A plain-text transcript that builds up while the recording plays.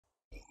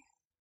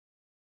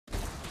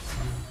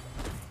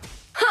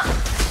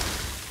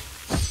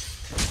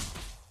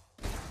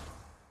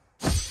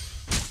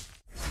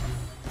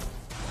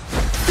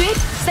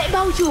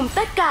bao trùm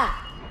tất cả.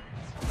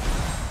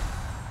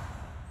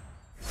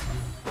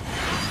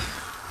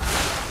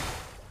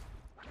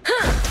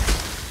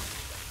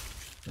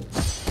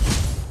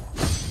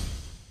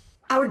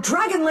 Our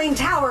Dragon Lane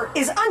tower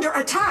is under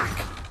attack.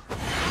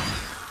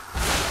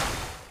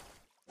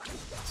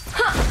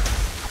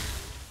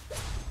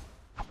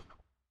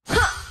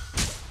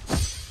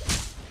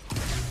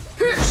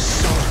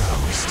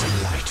 Sorrow is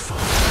delightful.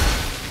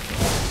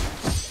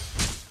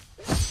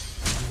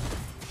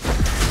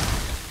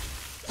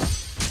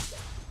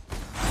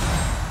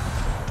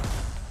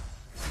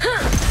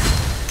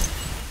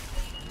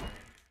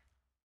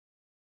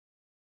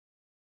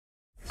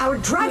 Our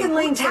Dragon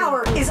Lane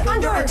tower is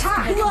under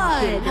attack.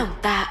 Khiến lòng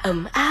ta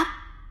ấm áp.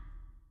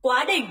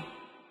 Quá đỉnh.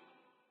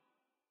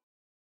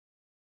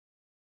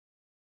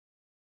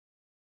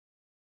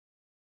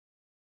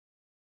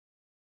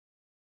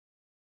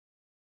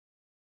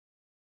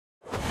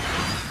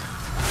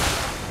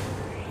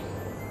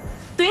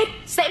 Tuyết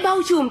sẽ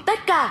bao trùm tất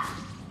cả.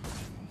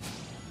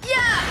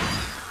 Yeah!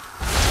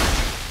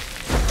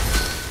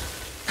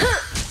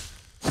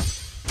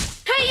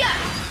 Hey-ya!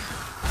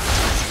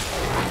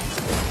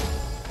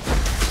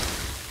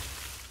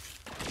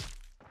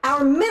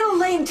 Our middle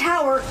lane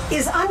tower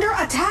is under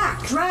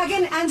attack.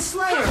 Dragon and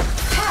Slayer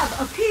have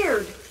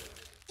appeared.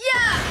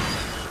 Yeah!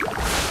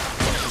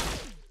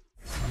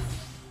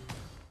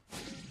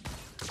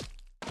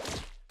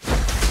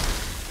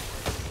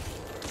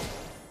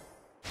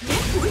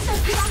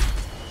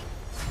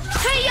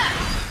 Hey-ya!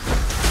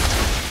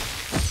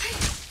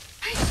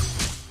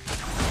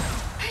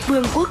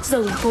 Vương quốc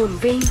rồng phồn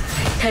vinh,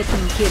 thật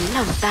khiến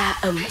lòng ta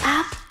ấm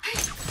áp.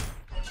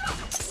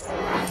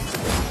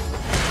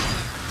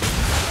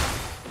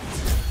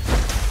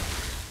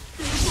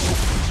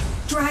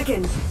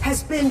 Dragon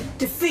has been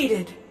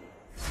defeated.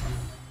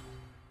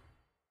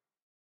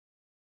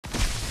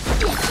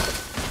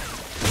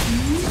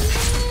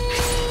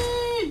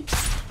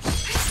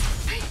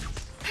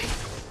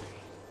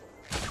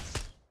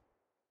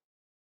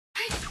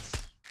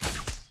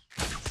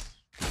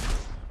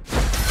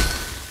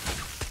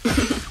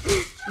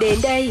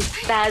 Đến đây,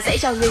 ta sẽ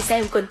cho ngươi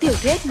xem cuốn tiểu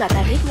thuyết mà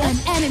ta thích nhất. An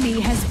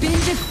enemy has been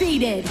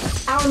defeated.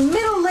 Our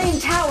middle lane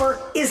tower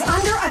is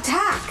under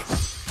attack.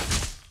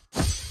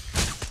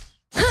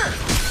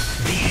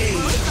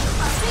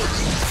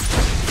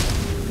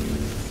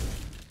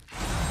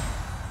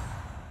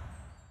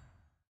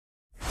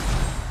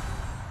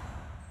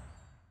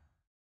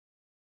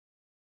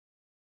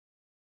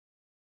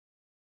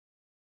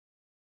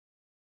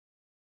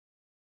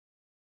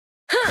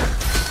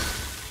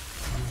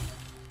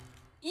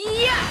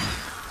 Yeah!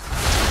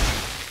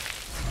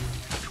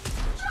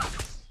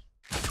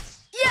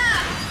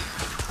 Yeah!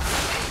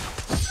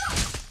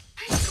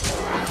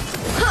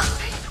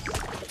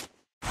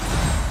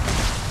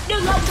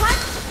 Đừng hòng thoát.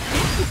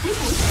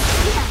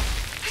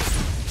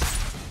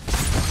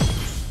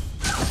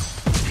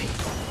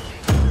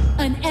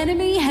 An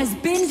enemy has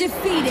been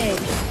defeated.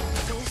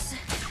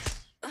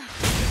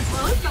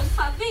 Mới trong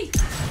phạm vi.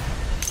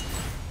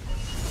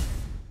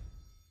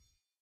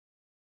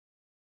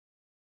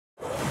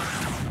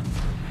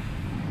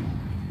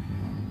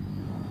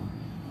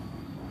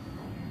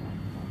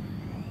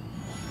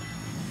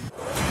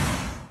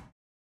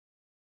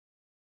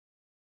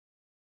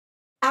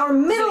 Our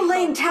middle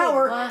lane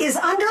tower is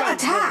under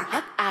attack.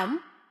 Hắc ám.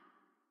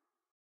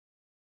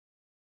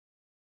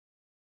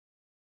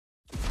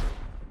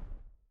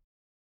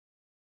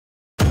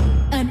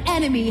 An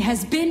enemy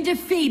has been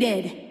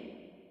defeated.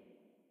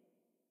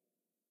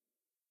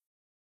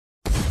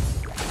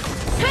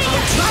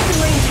 Our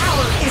Dragon Lane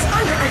tower is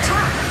under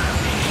attack.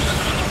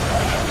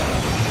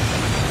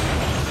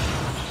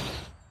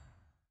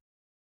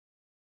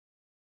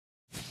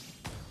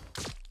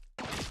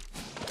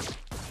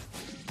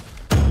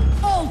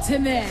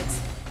 Ultimate.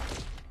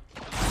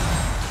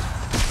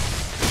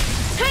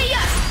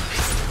 Hey-ya!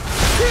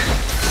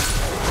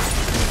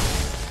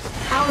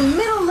 Our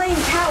middle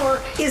lane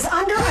tower is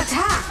under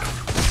attack.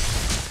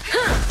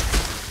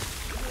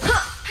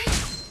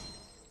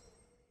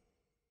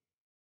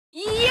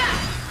 Yeah!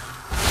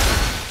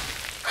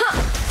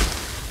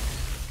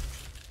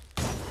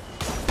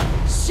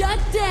 Shut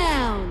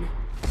down.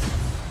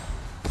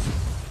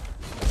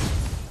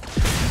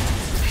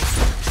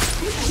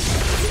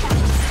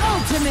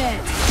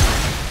 Ultimate.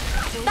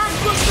 Tan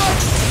cuộc rồi.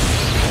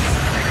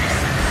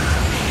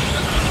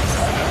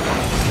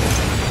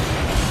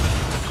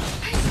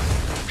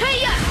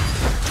 Hey-ya!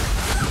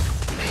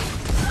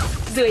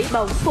 Dưới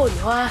bóng phồn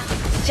hoa,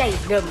 chảy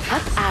ngầm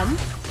hắc ám.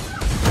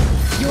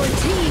 Your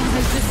team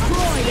has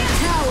destroyed a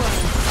tower.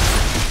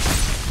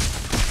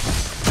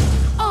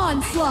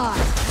 Onslaught.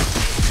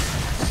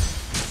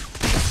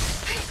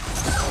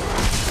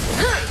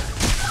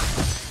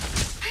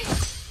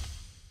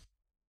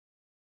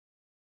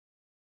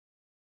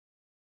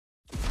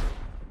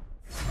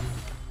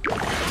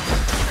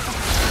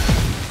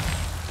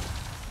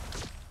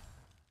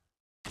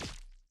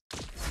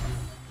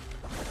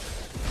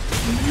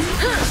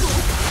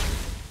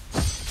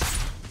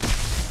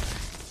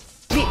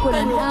 Vị nguồn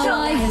An hỗ trợ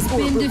ally has của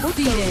been vương quốc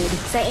rồng defeated.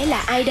 sẽ là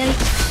ai đây?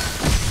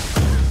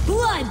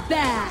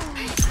 Bloodbath.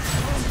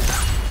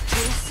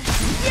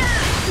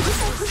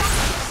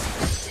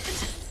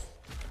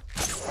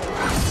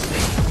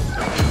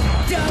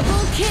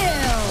 Double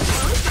kill.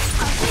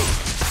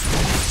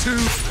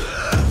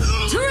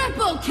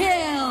 Triple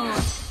kill.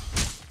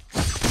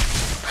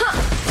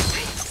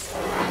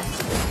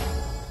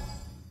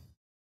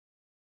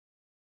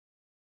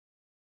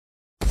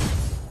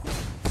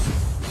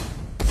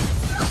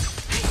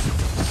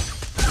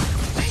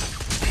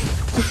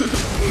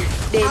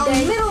 Đến Our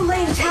đây, middle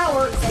lane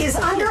tower is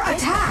under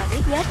attack.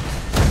 ít nhất.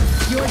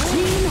 Your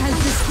team has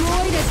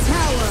destroyed a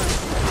tower.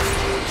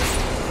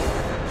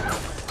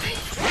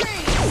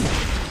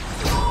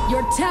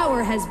 Your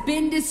tower has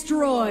been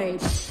destroyed.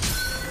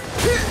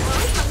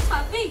 Trong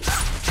phạm vi.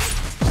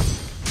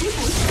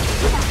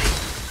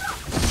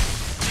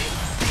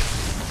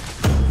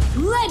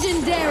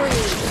 Legendary.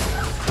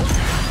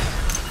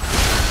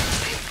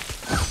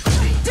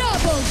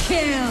 Double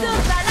kill.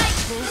 Giá lạnh.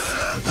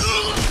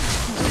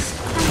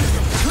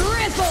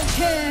 Triple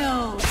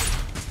kill.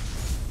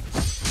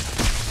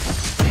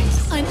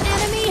 An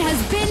enemy has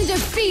been Hay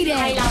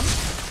defeated. lắm.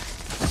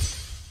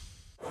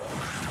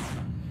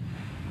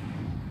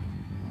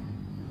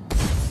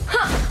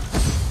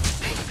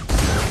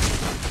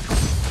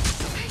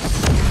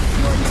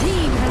 Your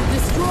team has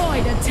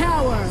destroyed a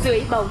tower.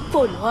 Dưới bóng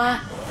phồn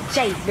hoa,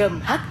 chảy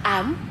ngầm hắc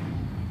ám.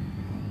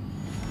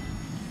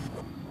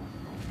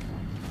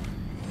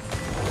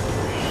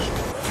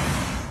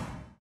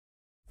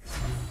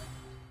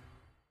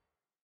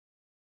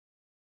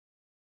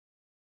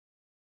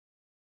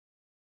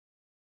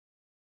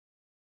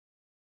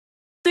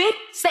 Tuyết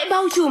sẽ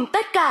bao trùm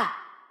tất cả.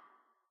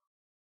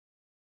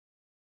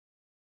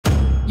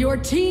 Your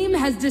team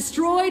has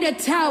destroyed a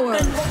tower.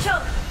 Cần hỗ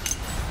trợ.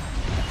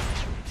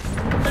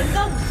 Tấn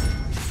công.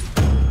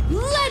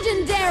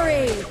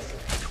 Legendary.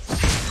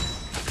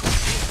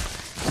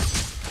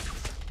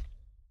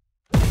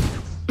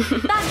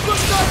 Tan cuộc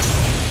rồi.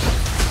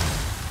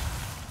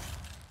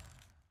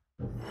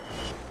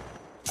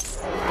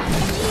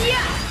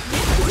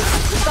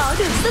 Có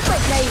được sức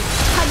mạnh này,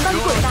 hàn băng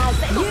của ta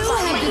sẽ bộc You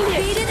phát have mãnh liệt.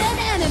 defeated an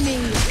enemy.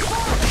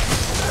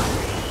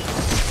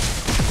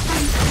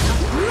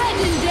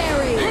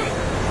 Legendary.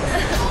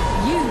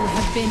 You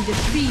have been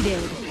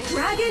defeated.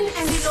 Dragon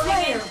and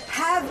Slayer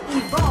have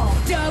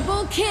evolved.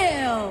 Double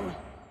kill.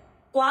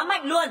 Quá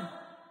mạnh luôn.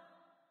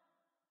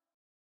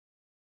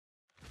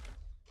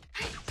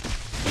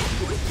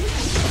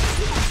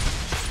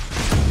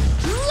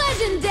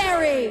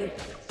 Legendary.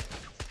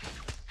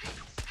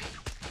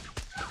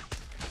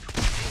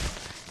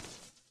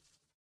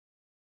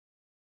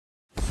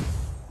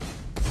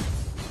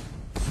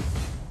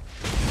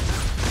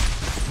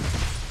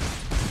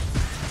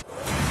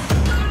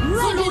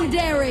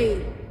 Legendary.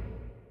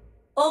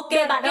 Ok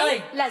bạn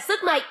ơi. Là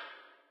sức mạnh.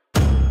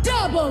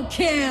 Double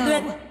kill.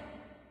 Tuyệt.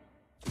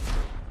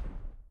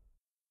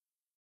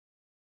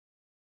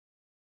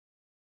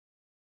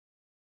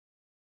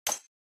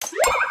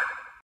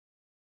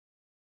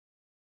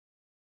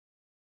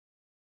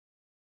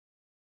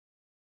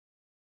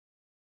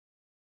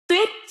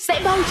 Tuyết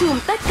sẽ bao trùm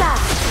tất cả.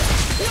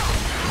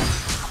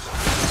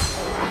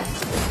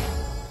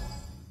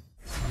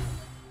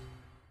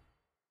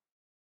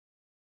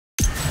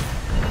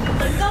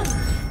 Tấn công.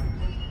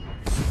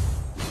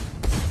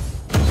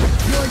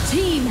 Your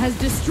team has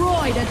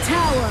destroyed a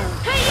tower.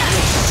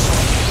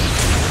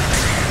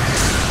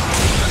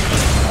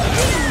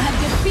 You have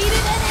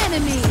defeated an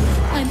enemy.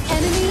 An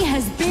enemy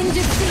has been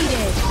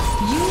defeated.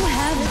 You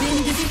have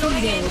been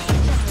defeated.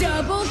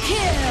 Double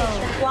kill.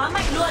 Quá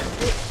mạnh luôn.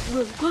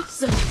 Vương quốc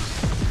rồng.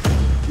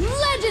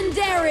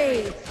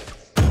 Legendary.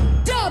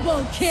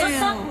 Double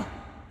kill.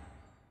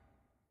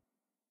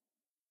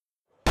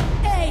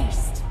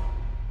 Aced.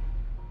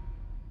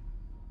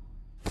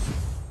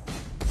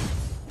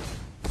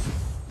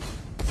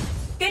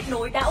 Kết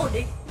nối đã ổn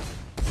định.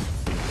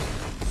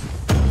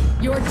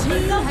 Your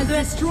team has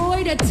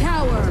destroyed a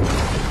tower.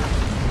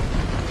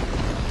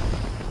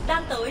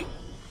 Đang tới.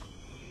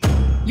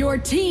 Your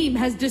team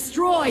has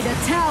destroyed a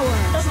tower.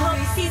 Tập hợp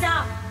si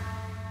ra.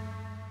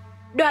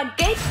 Đoàn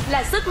kết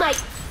là sức mạnh.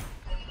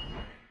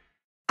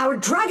 Our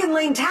Dragon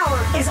Lane tower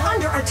is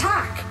under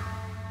attack.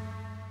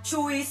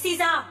 Chú ý si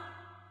ra.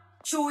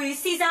 Chú ý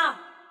si ra.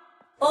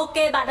 Ok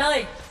bạn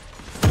ơi.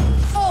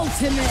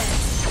 Ultimate.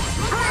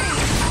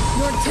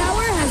 Your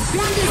tower has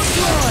been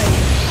destroyed.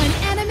 An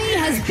enemy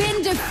has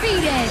been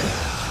defeated.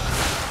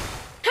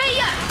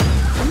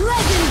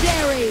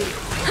 Legendary.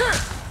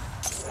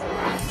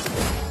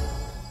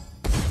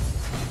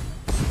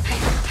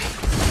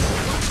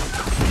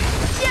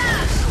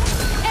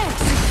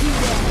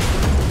 Executed.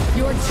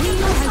 Your team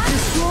has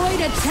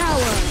destroyed a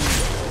tower.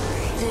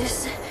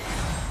 This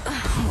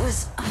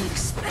was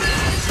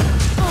unexpected.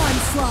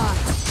 Onslaught.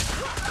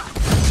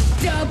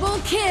 Double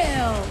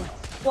kill.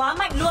 Quá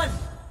mạnh luôn.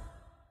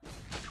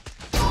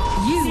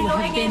 You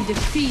have been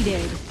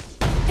defeated.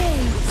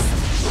 Ace.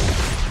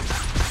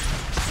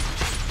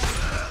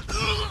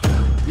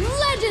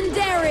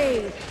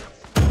 Legendary.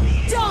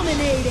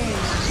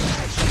 Dominating.